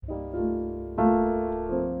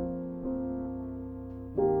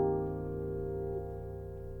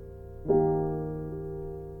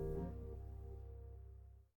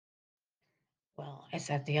It's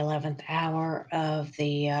at the 11th hour of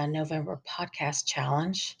the November podcast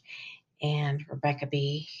challenge, and Rebecca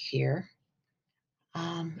B. here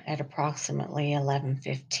at approximately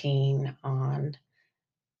 11:15 on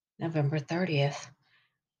November 30th.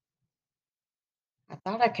 I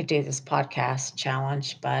thought I could do this podcast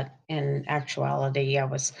challenge, but in actuality, I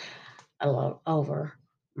was a little over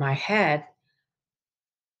my head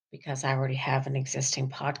because I already have an existing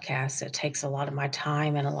podcast. It takes a lot of my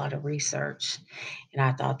time and a lot of research. And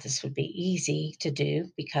I thought this would be easy to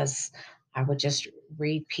do because I would just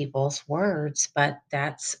read people's words, but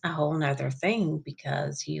that's a whole nother thing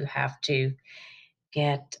because you have to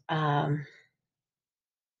get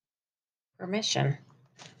permission.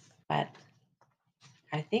 But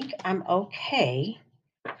I think I'm okay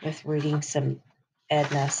with reading some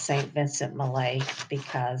Edna St. Vincent Millay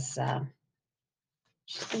because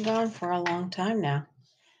she's been gone for a long time now.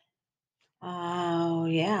 Oh,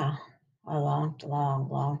 yeah, a long, long,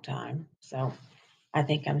 long time. So I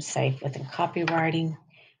think I'm safe within copywriting.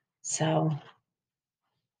 So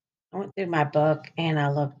I went through my book and I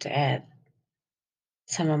looked at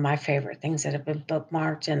some of my favorite things that have been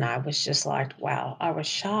bookmarked, and I was just like, wow, I was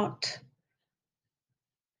shocked.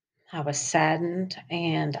 I was saddened,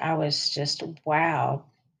 and I was just wow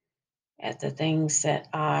at the things that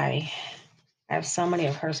I have so many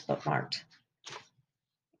of hers bookmarked,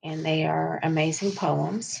 and they are amazing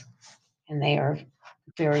poems, and they are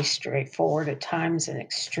very straightforward at times and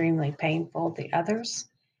extremely painful the others.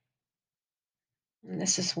 And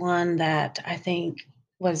this is one that I think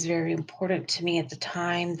was very important to me at the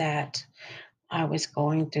time that I was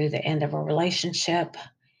going through the end of a relationship,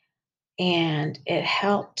 and it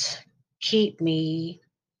helped keep me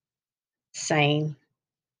sane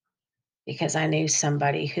because I knew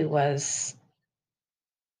somebody who was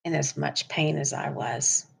in as much pain as I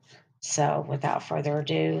was. So, without further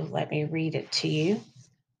ado, let me read it to you.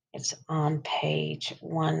 It's on page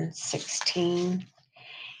 116,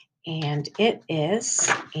 and it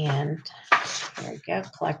is in, here we go,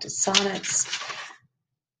 Collected Sonnets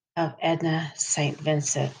of Edna St.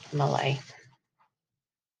 Vincent Millay.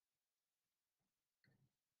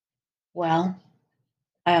 Well,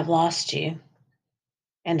 I have lost you,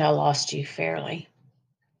 and I lost you fairly,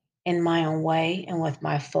 in my own way and with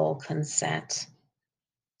my full consent.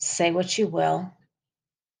 Say what you will,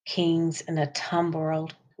 kings in a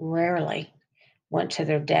tumbril rarely went to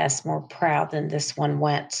their deaths more proud than this one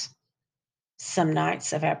went. Some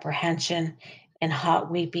nights of apprehension and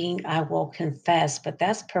hot weeping I will confess, but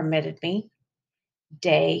that's permitted me.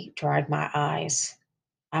 Day dried my eyes.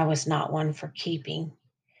 I was not one for keeping,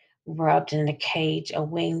 rubbed in a cage, a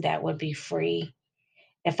wing that would be free.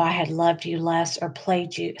 If I had loved you less or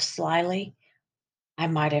played you slyly, I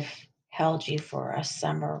might have held you for a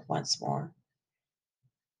summer once more.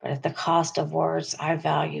 But at the cost of words I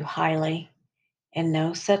value highly, and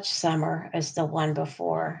no such summer as the one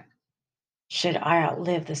before. Should I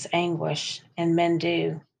outlive this anguish, and men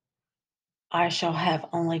do, I shall have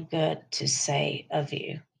only good to say of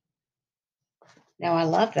you. Now I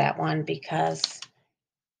love that one because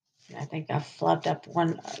I think I flubbed up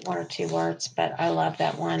one or two words, but I love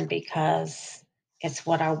that one because it's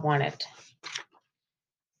what I wanted.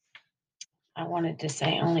 I wanted to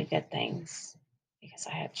say only good things because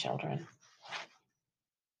I had children.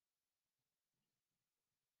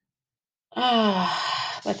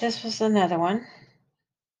 But this was another one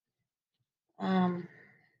um,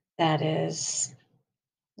 that is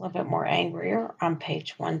a little bit more angrier on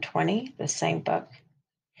page 120, the same book.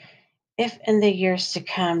 If in the years to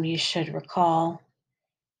come you should recall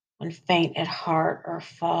when faint at heart or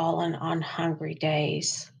fallen on hungry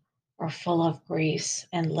days, or full of griefs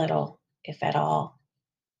and little, if at all,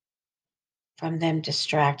 from them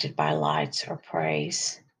distracted by lights or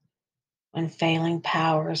praise, when failing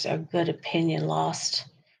powers or good opinion lost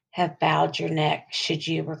have bowed your neck, should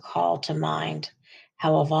you recall to mind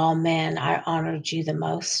how of all men I honored you the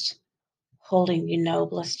most, holding you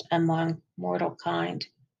noblest among mortal kind,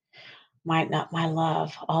 might not my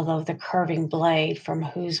love, although the curving blade from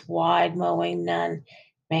whose wide mowing none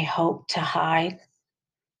may hope to hide,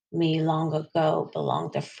 me long ago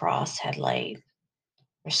belong the frost had laid,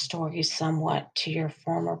 restore you somewhat to your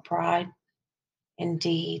former pride.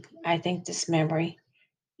 Indeed, I think this memory,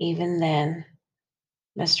 even then,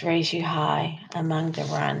 must raise you high among the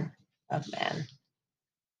run of men.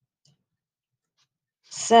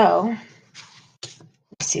 So,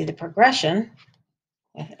 you see the progression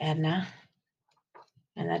with Edna,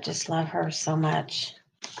 and I just love her so much.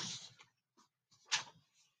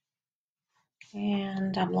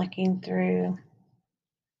 And I'm looking through,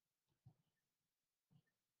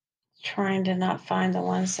 trying to not find the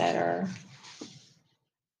ones that are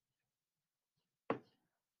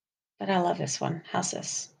but I love this one. How's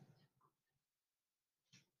this?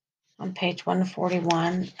 On page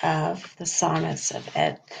 141 of the Sonnets of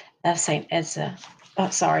Saint Edsa. Oh,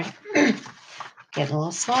 sorry, getting a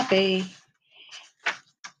little sloppy.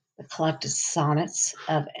 The collected sonnets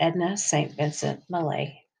of Edna St. Vincent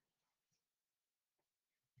Millay.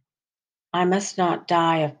 I must not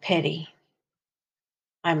die of pity.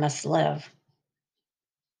 I must live,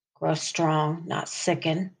 grow strong, not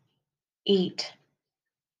sicken, eat,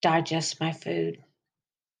 digest my food,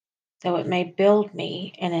 though it may build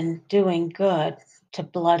me, and in doing good to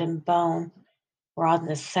blood and bone, broaden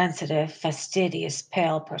the sensitive, fastidious,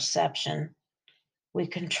 pale perception. We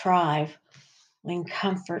contrive, lean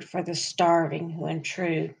comfort for the starving who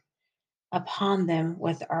intrude upon them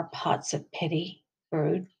with our pots of pity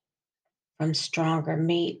brewed. From stronger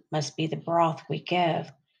meat must be the broth we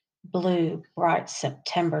give. Blue, bright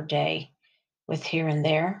September day, with here and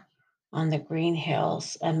there on the green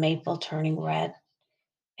hills a maple turning red,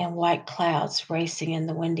 and white clouds racing in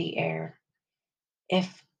the windy air.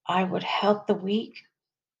 If I would help the weak,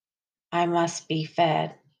 I must be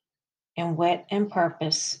fed, and wit and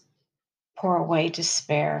purpose pour away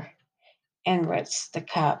despair, enrich the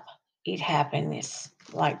cup, eat happiness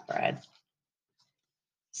like bread.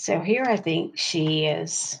 So here I think she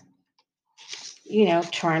is,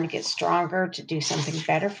 trying to get stronger to do something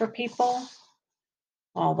better for people,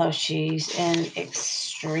 although she's in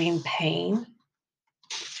extreme pain.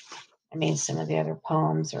 I mean, some of the other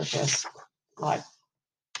poems are just like,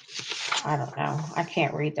 I don't know. I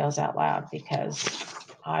can't read those out loud because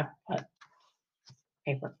I put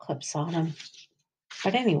paper clips on them.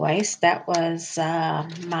 But, anyways, that was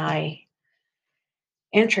my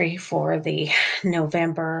entry for the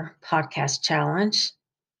November podcast challenge.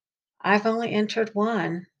 I've only entered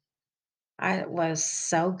one. I was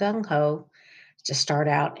so gung ho to start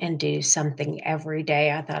out and do something every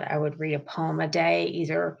day. I thought I would read a poem a day,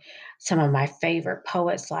 either some of my favorite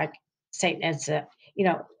poets like St. Vincent,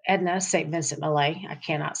 Edna St. Vincent Millay. I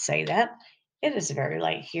cannot say that. It is very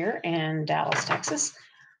late here in Dallas, Texas.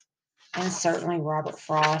 And certainly Robert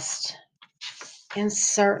Frost. And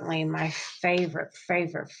certainly my favorite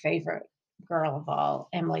girl of all,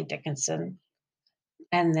 Emily Dickinson.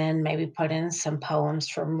 And then maybe put in some poems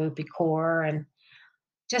from Rupi Kaur and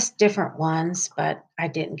just different ones, but I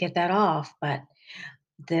didn't get that off. But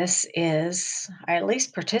I at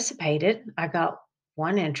least participated. I got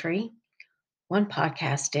one entry, one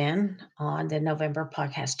podcast in on the November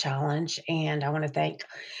podcast challenge. And I want to thank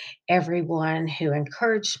everyone who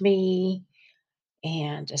encouraged me,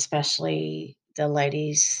 and especially the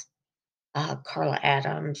ladies, Carla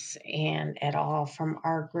Adams and et al. From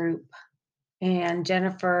our group, and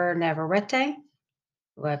Jennifer Navarrete,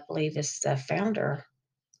 who I believe is the founder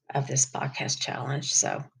of this podcast challenge.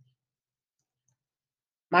 So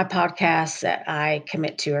my podcast that I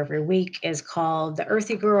commit to every week is called The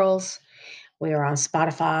Earthy Girls. We are on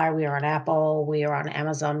Spotify, we are on Apple, we are on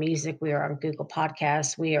Amazon Music, we are on Google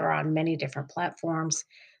Podcasts, we are on many different platforms.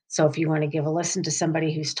 So if you want to give a listen to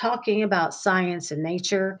somebody who's talking about science and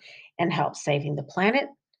nature and help saving the planet,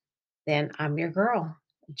 then I'm your girl.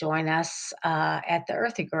 Join us at the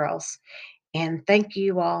Earthy Girls. And thank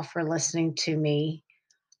you all for listening to me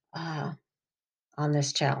uh, on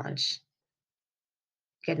this challenge.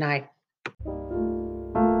 Good night.